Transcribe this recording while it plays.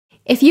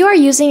If you are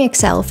using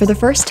Excel for the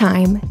first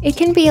time, it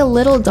can be a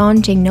little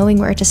daunting knowing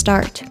where to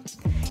start.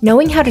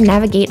 Knowing how to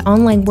navigate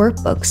online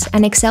workbooks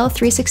and Excel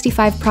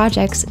 365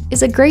 projects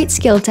is a great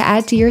skill to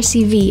add to your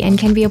CV and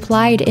can be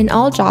applied in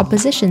all job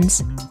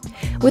positions.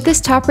 With this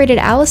top-rated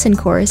Alison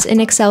course in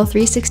Excel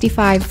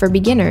 365 for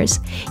beginners,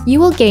 you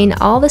will gain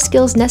all the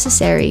skills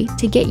necessary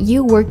to get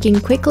you working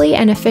quickly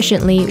and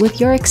efficiently with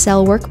your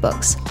Excel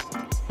workbooks.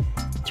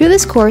 Through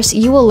this course,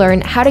 you will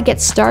learn how to get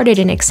started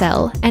in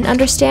Excel and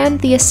understand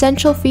the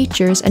essential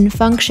features and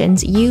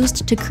functions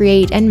used to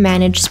create and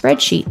manage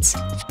spreadsheets.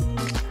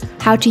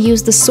 How to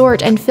use the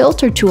sort and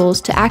filter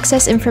tools to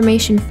access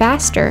information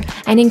faster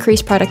and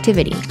increase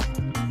productivity.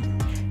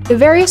 The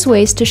various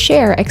ways to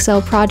share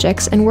Excel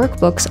projects and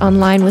workbooks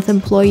online with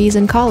employees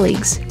and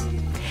colleagues.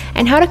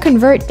 And how to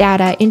convert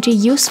data into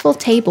useful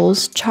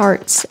tables,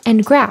 charts,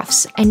 and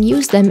graphs and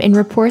use them in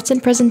reports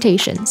and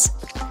presentations.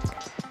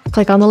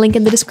 Click on the link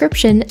in the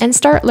description and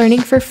start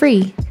learning for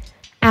free.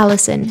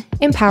 Alison,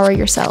 empower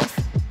yourself.